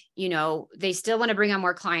are, they still want to bring on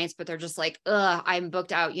more clients, but they're just like, I'm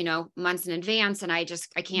booked out, months in advance and I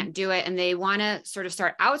can't do it. And they want to sort of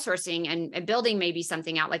start outsourcing and building maybe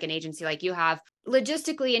something out like an agency like you have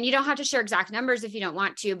logistically. And you don't have to share exact numbers if you don't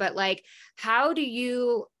want to, but like, how do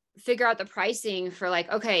you figure out the pricing for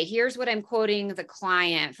like, okay, here's what I'm quoting the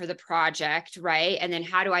client for the project, right? And then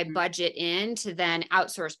how do I budget in to then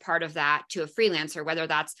outsource part of that to a freelancer, whether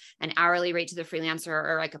that's an hourly rate to the freelancer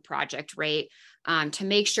or like a project rate, to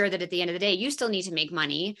make sure that at the end of the day, you still need to make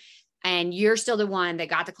money and you're still the one that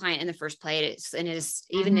got the client in the first place. And is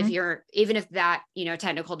even if that,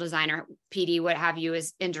 technical designer, PD, what have you,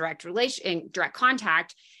 is in direct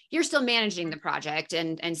contact, you're still managing the project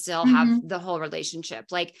and still have Mm-hmm. the whole relationship.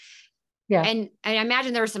 Like, Yeah. And I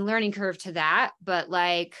imagine there was some learning curve to that, but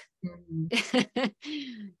like, Mhm.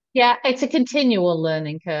 Yeah, it's a continual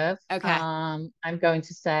learning curve. okay. I'm going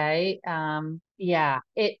to say, yeah,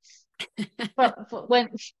 it's but when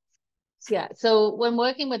yeah, so when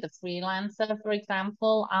working with a freelancer, for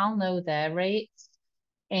example, I'll know their rates,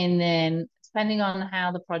 and then depending on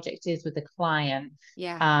how the project is with the client,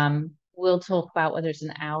 Yeah. we'll talk about whether it's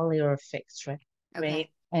an hourly or a fixed rate, Okay.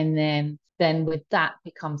 and then with that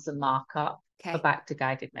becomes the markup for Okay. back to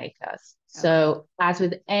guided makers. Okay. So as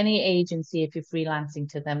with any agency, if you're freelancing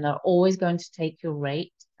to them, they're always going to take your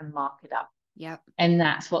rate and mark it up. Yep. And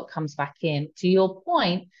that's what comes back in. To your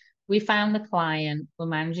point, we found the client, we're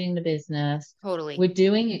managing the business, Totally. we're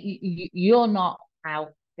doing you're not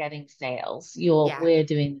out getting sales. Yeah. We're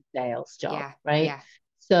doing the sales job, Yeah. right? Yeah.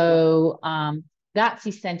 So that's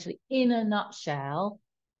essentially in a nutshell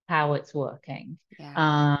how it's working. Yeah.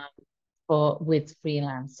 Um for with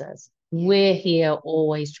freelancers. Yeah. We're here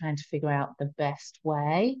always trying to figure out the best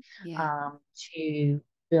way Yeah. um, to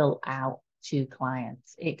bill out to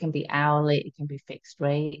clients. It can be hourly, it can be fixed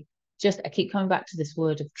rate. Just I keep coming back to this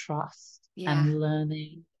word of trust Yeah. and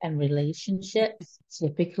learning and relationships.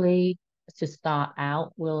 Typically, to start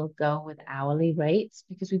out, we'll go with hourly rates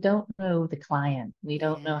because we don't know the client. We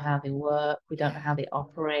don't know Yeah. how they work. We don't know Yeah. how they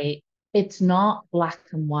operate. It's not black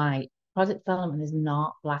and white. Project development is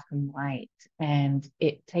not black and white, and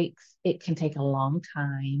it can take a long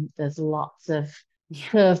time. There's lots of Yeah.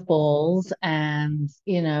 curveballs, and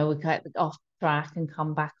we get off track and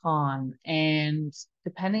come back on. And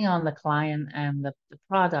depending on the client and the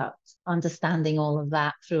product, understanding all of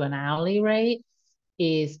that through an hourly rate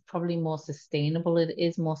is probably more sustainable. It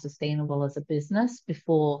is more sustainable as a business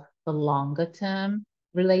before the longer term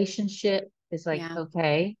relationship is like, Yeah.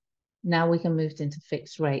 okay, now we can move into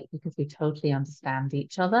fixed rate because we totally understand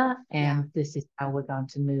each other Yeah. and this is how we're going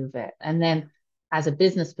to move it. And Yeah. then as a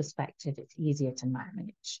business perspective, it's easier to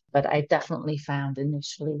manage. But I definitely found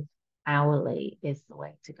initially hourly is the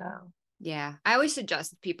way to go. Yeah. I always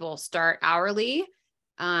suggest people start hourly.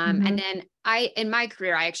 And Hmm. then in my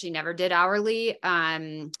career, I actually never did hourly,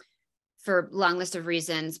 for a long list of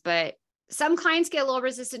reasons, but some clients get a little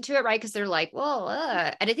resistant to it, right? Because they're like, well,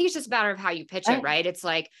 and I think it's just a matter of how you pitch it, Right. right? It's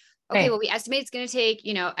like, okay, well, Okay. we estimate it's going to take,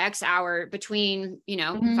 X hour between,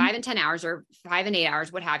 Hmm. 5 and 10 hours or 5 and 8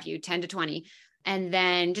 hours, what have you, 10 to 20. And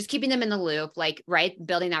then just keeping them in the loop, like, right,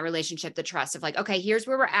 building that relationship, the trust of like, okay, here's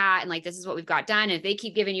where we're at. And like, this is what we've got done. And if they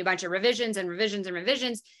keep giving you a bunch of revisions and revisions and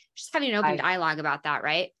revisions, just having an open I dialogue about that,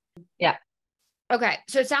 right? Yeah. Okay.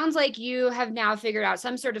 So it sounds like you have now figured out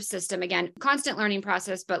some sort of system, again, constant learning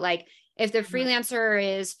process, but like if the Mhm.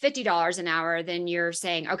 freelancer is $50 an hour, then you're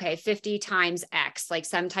saying, okay, 50 times X, like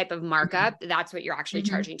some type of markup. That's what you're actually Hmm.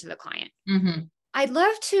 charging to the client. Hmm. I'd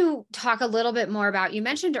love to talk a little bit more about, you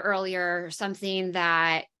mentioned earlier something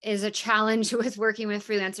that is a challenge with working with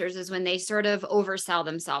freelancers is when they sort of oversell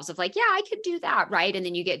themselves of like, yeah, I could do that. Right. And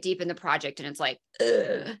then you get deep in the project and it's like,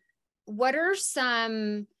 ugh. What are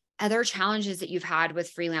some other challenges that you've had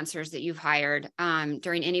with freelancers that you've hired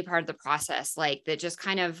during any part of the process? Like that just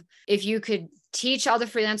kind of, if you could teach all the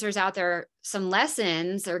freelancers out there some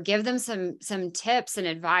lessons or give them some tips and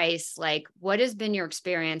advice, like what has been your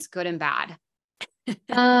experience, good and bad?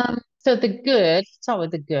 So the good, start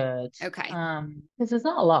with the good. Okay. Because there's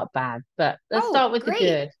not a lot of bad, but let's Oh, start with the great.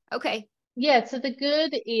 good. Okay. Yeah, so the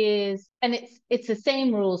good is, and it's the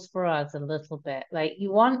same rules for us a little bit. Like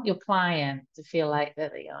you want your client to feel like they're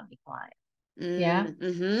the only client. Yeah. And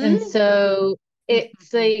Mm-hmm. so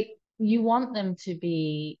it's like you want them to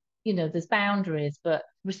be, there's boundaries, but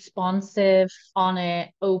responsive, on it,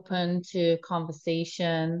 open to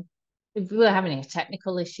conversation. If we're having a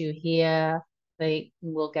technical issue here, they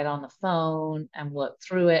will get on the phone and work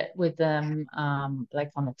through it with Yeah. them, like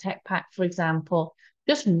on the tech pack, for example.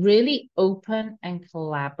 Just really open and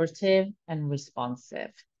collaborative and responsive.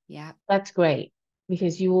 Yeah. That's great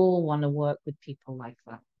because you all want to work with people like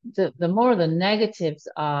that. The more of the negatives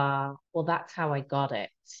are, well, that's how I got it.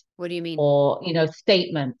 What do you mean? Or,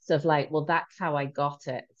 statements of like, well, that's how I got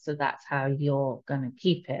it. So that's how you're going to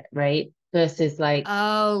keep it, right? Versus like,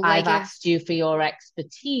 Oh, I've like if, asked you for your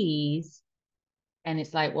expertise. And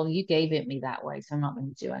it's like, well, you gave it me that way. So I'm not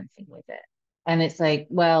going to do anything with it. And it's like,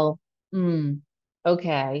 well, mm,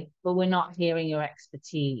 okay, but we're not hearing your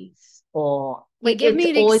expertise. Or like, give it's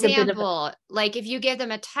me an always a bit of a example. Like if you give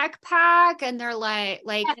them a tech pack and they're like,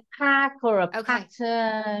 hack or a okay.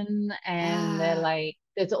 pattern, and they're Ah, like,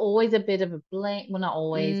 there's always a bit of a blame. Well, not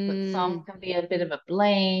always, but some mm, can be a bit of a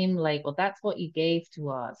blame, like, well, that's what you gave to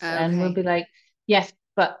us. And we'll okay. be like, yes,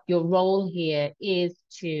 but your role here is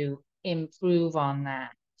to improve on that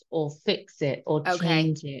or fix it or Okay.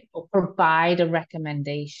 change it or provide a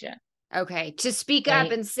recommendation, Okay. To speak up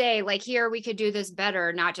right? and say, like, here, we could do this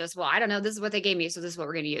better, not just, well, I don't know, this is what they gave me, so this is what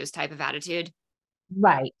we're going to use type of attitude.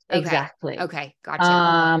 Right, Okay. exactly. Okay.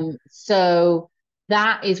 Gotcha. So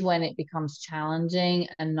that is when it becomes challenging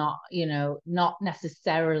and not, not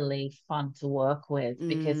necessarily fun to work with,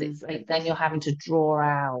 because Mm, it's like then you're having to draw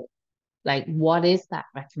out, like, what is that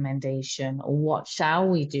recommendation or what shall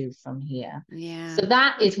we do from here? yeah. So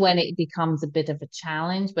that is when it becomes a bit of a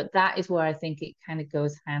challenge, but that is where I think it kind of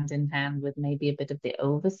goes hand in hand with maybe a bit of the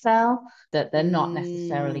oversell, that they're not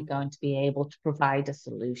necessarily Mm, going to be able to provide a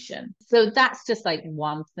solution. So that's just like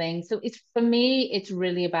one thing. So it's, for me, it's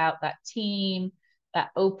really about that team, that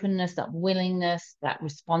openness, that willingness, that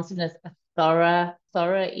responsiveness. A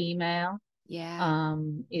thorough email yeah.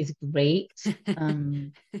 is great.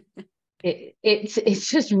 Um, it's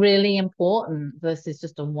just really important versus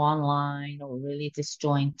just a one line or really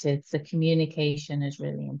disjointed. So communication is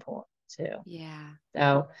really important too. Yeah.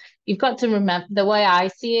 So you've got to remember, the way I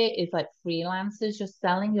see it is like freelancers, you're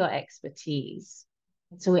selling your expertise.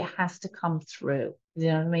 So it has to come through. You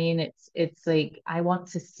know what I mean? It's like, I want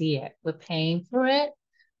to see it. We're paying for it.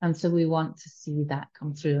 And so we want to see that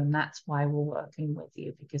come through. And that's why we're working with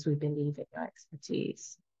you, because we believe in your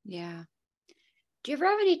expertise. Yeah. Do you ever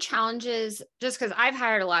have any challenges? Just because I've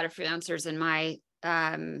hired a lot of freelancers in my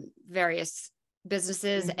various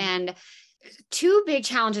businesses, Mhm. and two big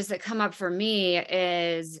challenges that come up for me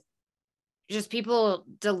is just people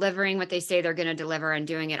delivering what they say they're going to deliver and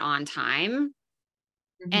doing it on time.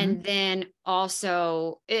 Mhm. And then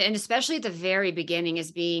also, and especially at the very beginning,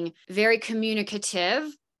 is being very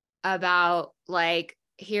communicative about, like,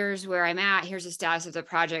 here's where I'm at, here's the status of the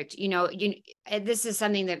project. This is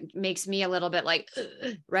something that makes me a little bit like,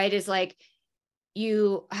 right? Is like,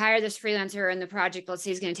 you hire this freelancer and the project, let's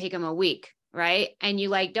say, is going to take them a week, right? And you,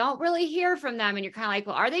 like, don't really hear from them, and you're kind of like,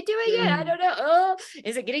 well, are they doing it? I Mm. don't know. Oh,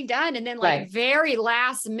 is it getting done? And then, like, Right. very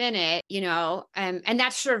last minute, and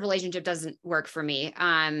that sort of relationship doesn't work for me.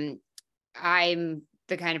 I'm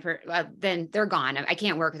the kind of then they're gone. I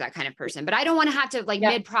can't work with that kind of person. But I don't want to have to, like,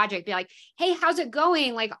 Yep. mid project be like, hey, how's it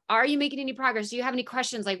going? Like, are you making any progress? Do you have any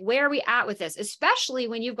questions? Like, where are we at with this? Especially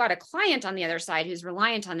when you've got a client on the other side who's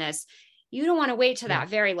reliant on this. You don't want to wait to Yeah. that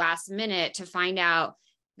very last minute to find out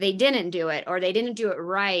they didn't do it or they didn't do it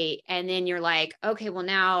right. And then you're like, okay, well,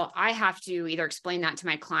 now I have to either explain that to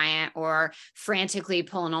my client or frantically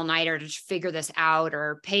pull an all-nighter to figure this out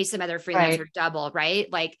or pay some other freelancer Right. double,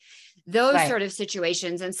 right? Like, those Right. sort of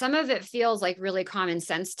situations. And some of it feels like really common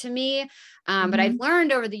sense to me. But I've Hmm.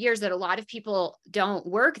 learned over the years that a lot of people don't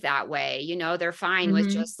work that way. They're fine with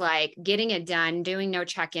Hmm. just, like, getting it done, doing no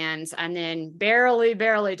check-ins, and then barely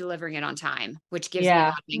delivering it on time, which gives me a Yeah.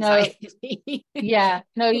 lot of No, anxiety. yeah.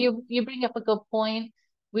 No, you bring up a good point.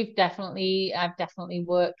 I've definitely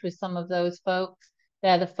worked with some of those folks.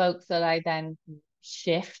 They're the folks that I then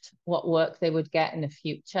shift what work they would get in the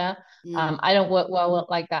future. Mm, I don't work well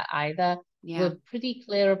like that either. yeah, We're pretty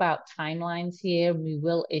clear about timelines here. We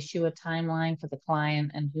will issue a timeline for the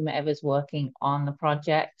client and whomever's working on the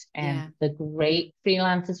project. And yeah, the great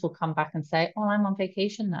freelancers will come back and say, oh, I'm on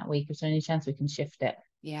vacation that week. Is there any chance we can shift it?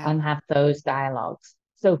 yeah, And have those dialogues.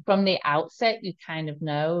 So from the outset, you kind of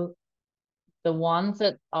know the ones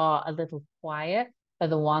that are a little quiet are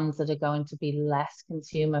the ones that are going to be less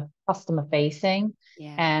customer facing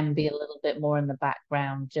yeah, and be a little bit more in the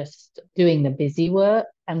background, just doing the busy work,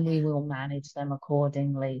 and we yeah, will manage them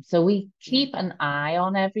accordingly. So we yeah, keep an eye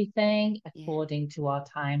on everything yeah. according to our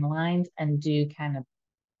timelines and do kind of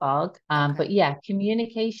bug. But Okay. yeah,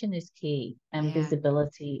 communication is key and Yeah,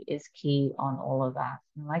 visibility is key on all of that.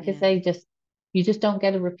 And like I yeah. say, you just don't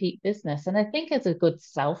get a repeat business. And I think it's a good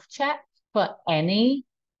self-check for any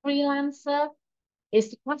freelancer is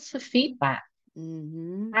to ask for feedback.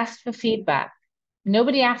 Hmm. Ask for feedback.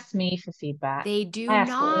 Nobody asks me for feedback. They I do ask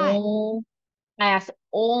not. all I ask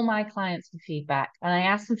all my clients for feedback, and I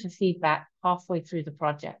ask them for feedback halfway through the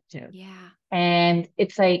project too. Yeah, And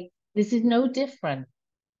it's like, this is no different.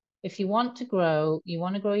 If you want to grow, you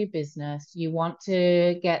want to grow your business, you want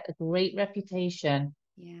to get a great reputation,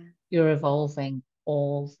 yeah, you're evolving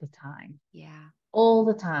all the time, yeah, all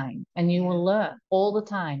the time. And you yeah, will learn all the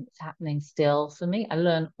time. It's happening still for me. I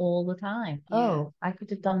learn all the time. yeah, Oh, I could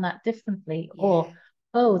have done that differently. yeah, Or,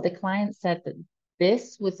 oh, the client said that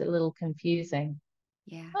this was a little confusing.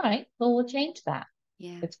 yeah, All right, well, we'll change that.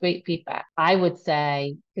 yeah, It's great feedback. I would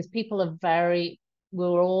say, because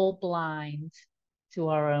we're all blind to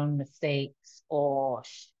our own mistakes or,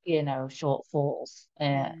 shortfalls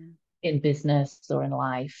yeah, in business or in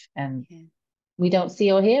life. And yeah, we don't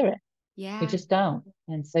see or hear it. We yeah. just don't.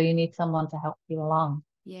 And so you need someone to help you along.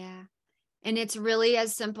 Yeah. And it's really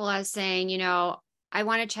as simple as saying, I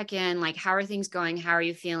want to check in, like, how are things going? How are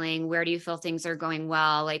you feeling? Where do you feel things are going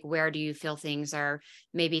well? Like, where do you feel things are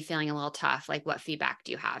maybe feeling a little tough? Like, what feedback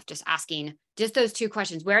do you have? Just asking just those two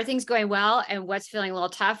questions. Where are things going well and what's feeling a little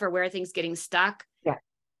tough, or where are things getting stuck? Yeah.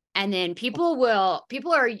 And then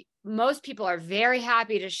most people are very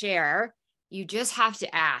happy to share. You just have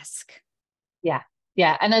to ask. Yeah.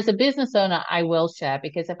 Yeah. And as a business owner, I will share,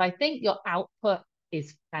 because if I think your output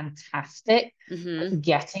is fantastic,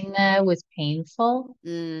 getting there was painful,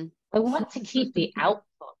 I want to keep the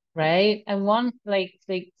output, right? I want, like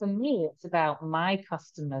for me, it's about my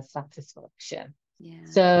customer satisfaction. Yeah.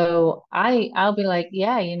 So I'll be like,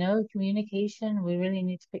 yeah, communication, we really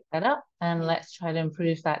need to pick that up, and let's try to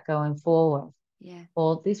improve that going forward. Yeah.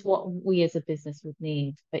 Or this is what we as a business would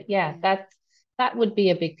need. But yeah, that would be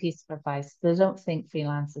a big piece of advice. I don't think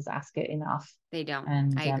freelancers ask it enough. They don't.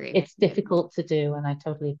 And I agree. it's difficult to do, and I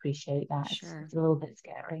totally appreciate that. Sure. It's a little bit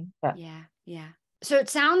scary, but yeah. So it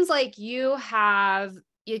sounds like you have,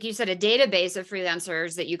 like you said, a database of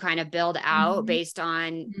freelancers that you kind of build out based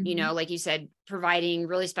on, like you said, providing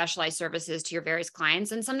really specialized services to your various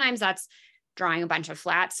clients. And sometimes that's drawing a bunch of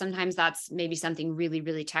flats. Sometimes that's maybe something really,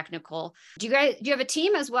 really technical. Do you have a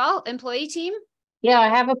team as well? Employee team? Yeah, I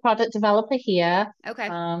have a product developer here. Okay.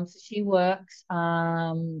 So she works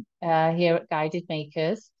here at Guided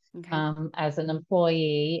Makers as an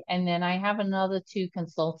employee. And then I have another two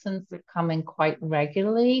consultants that come in quite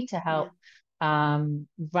regularly to help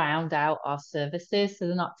round out our services. So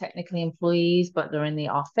they're not technically employees, but they're in the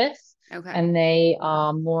office. Okay. And they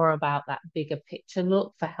are more about that bigger picture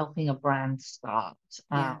look for helping a brand start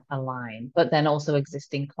a line, but then also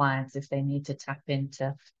existing clients, if they need to tap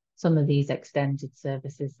into some of these extended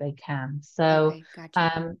services, they can. So,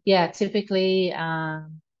 gotcha. Typically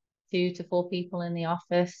 2 to 4 people in the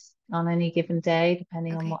office on any given day,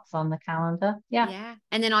 depending on what's on the calendar. Yeah.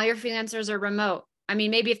 And then all your freelancers are remote. I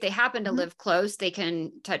mean, maybe if they happen to live close, they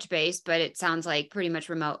can touch base, but it sounds like pretty much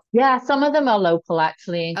remote. Yeah, some of them are local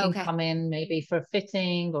actually, and can come in maybe for a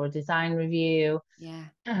fitting or a design review. Yeah.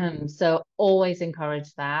 So always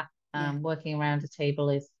encourage that. Working around a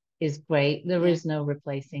table is great. There is no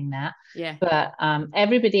replacing that. Yeah. But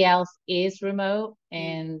everybody else is remote,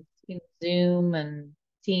 and Zoom and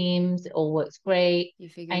Teams, it all works great.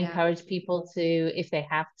 I encourage people to, if they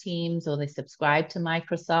have Teams or they subscribe to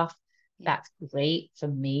Microsoft, that's great for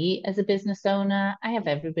me as a business owner. I have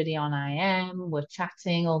everybody on IM. We're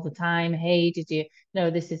chatting all the time. Hey, did you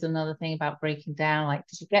know this is another thing about breaking down? Like,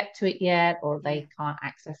 did you get to it yet? Or they can't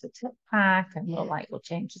access a tip pack, and we'll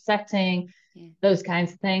change the setting. Those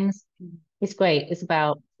kinds of things. It's great. It's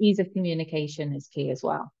about ease of communication is key as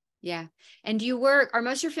well. Yeah. And are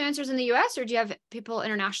most of your freelancers in the US, or do you have people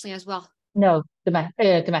internationally as well? No,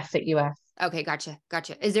 domestic US. Okay. Gotcha.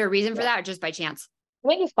 Is there a reason for that, or just by chance? I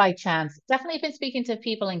think it's by chance. Definitely been speaking to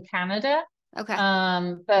people in Canada. Okay.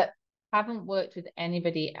 But haven't worked with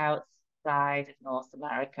anybody outside of North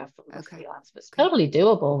America for freelance. But it's totally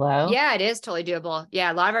doable though. Yeah, it is totally doable.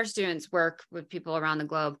 Yeah. A lot of our students work with people around the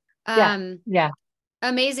globe. Yeah.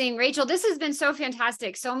 Amazing. Rachel, this has been so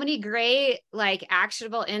fantastic. So many great,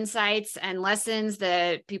 actionable insights and lessons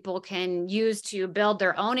that people can use to build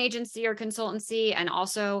their own agency or consultancy, and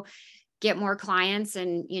also get more clients,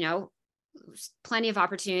 and, plenty of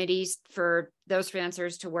opportunities for those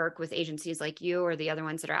freelancers to work with agencies like you or the other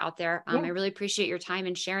ones that are out there. I really appreciate your time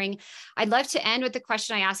and sharing. I'd love to end with the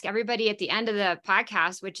question I ask everybody at the end of the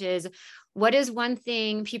podcast, which is, what is one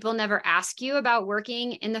thing people never ask you about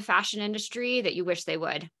working in the fashion industry that you wish they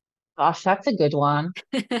would? Gosh, that's a good one.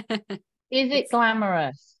 Is it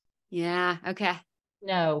glamorous? Yeah. Okay.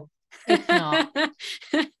 No, it's not.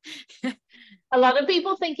 A lot of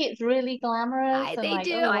people think it's really glamorous. They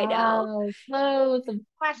do. I know. Clothes and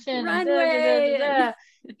fashion. Runway. And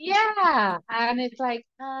yeah. And it's like,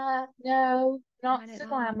 no, not so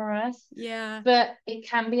glamorous. Yeah. But it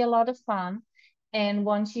can be a lot of fun. And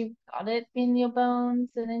once you've got it in your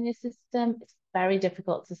bones and in your system, it's very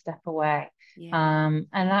difficult to step away. And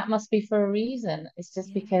that must be for a reason. It's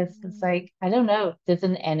just because it's like, I don't know, there's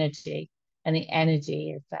an energy, and the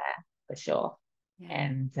energy is there for sure.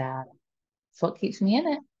 And it's what keeps me in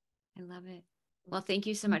it. I love it. Well, thank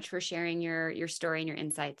you so much for sharing your story and your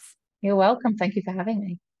insights. You're welcome. Thank you for having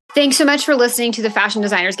me. Thanks so much for listening to the Fashion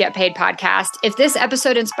Designers Get Paid podcast. If this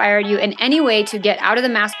episode inspired you in any way to get out of the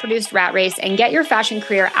mass-produced rat race and get your fashion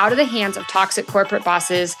career out of the hands of toxic corporate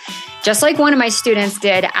bosses, Just like one of my students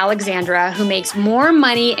did, Alexandra, who makes more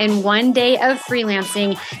money in one day of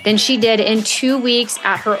freelancing than she did in 2 weeks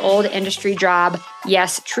at her old industry job.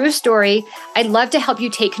 Yes, true story. I'd love to help you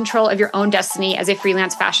take control of your own destiny as a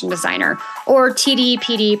freelance fashion designer or TD,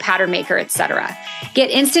 PD, pattern maker, etc. Get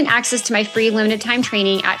instant access to my free limited time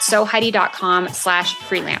training at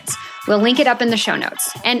soheidi.com/freelance. We'll link it up in the show notes.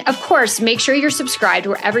 And of course, make sure you're subscribed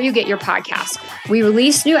wherever you get your podcasts. We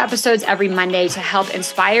release new episodes every Monday to help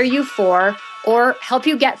inspire you for or help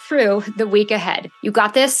you get through the week ahead. You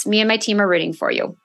got this. Me and my team are rooting for you.